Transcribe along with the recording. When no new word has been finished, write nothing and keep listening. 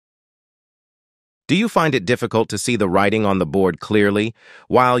Do you find it difficult to see the writing on the board clearly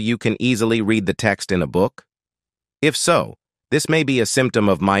while you can easily read the text in a book? If so, this may be a symptom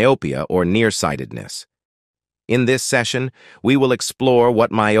of myopia or nearsightedness. In this session, we will explore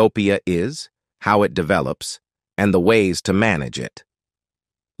what myopia is, how it develops, and the ways to manage it.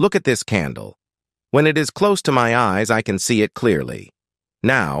 Look at this candle. When it is close to my eyes, I can see it clearly.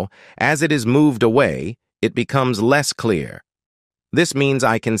 Now, as it is moved away, it becomes less clear. This means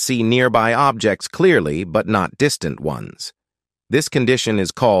I can see nearby objects clearly, but not distant ones. This condition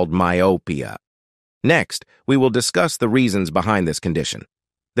is called myopia. Next, we will discuss the reasons behind this condition.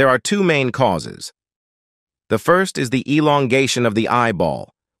 There are two main causes. The first is the elongation of the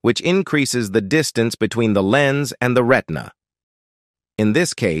eyeball, which increases the distance between the lens and the retina. In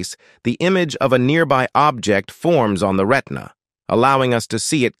this case, the image of a nearby object forms on the retina, allowing us to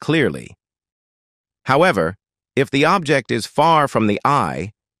see it clearly. However, if the object is far from the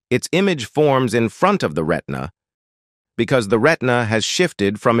eye, its image forms in front of the retina because the retina has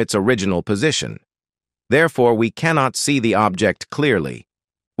shifted from its original position. Therefore, we cannot see the object clearly.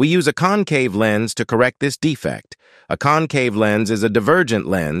 We use a concave lens to correct this defect. A concave lens is a divergent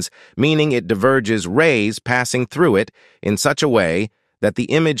lens, meaning it diverges rays passing through it in such a way that the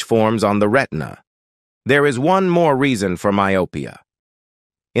image forms on the retina. There is one more reason for myopia.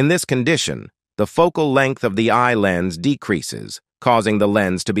 In this condition, the focal length of the eye lens decreases, causing the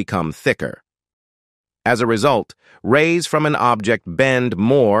lens to become thicker. As a result, rays from an object bend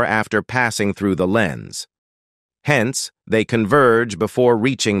more after passing through the lens. Hence, they converge before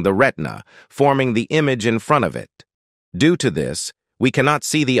reaching the retina, forming the image in front of it. Due to this, we cannot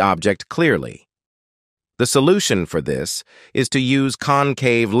see the object clearly. The solution for this is to use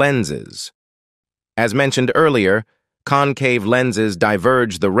concave lenses. As mentioned earlier, concave lenses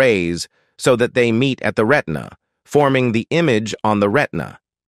diverge the rays so that they meet at the retina, forming the image on the retina.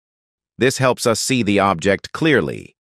 This helps us see the object clearly,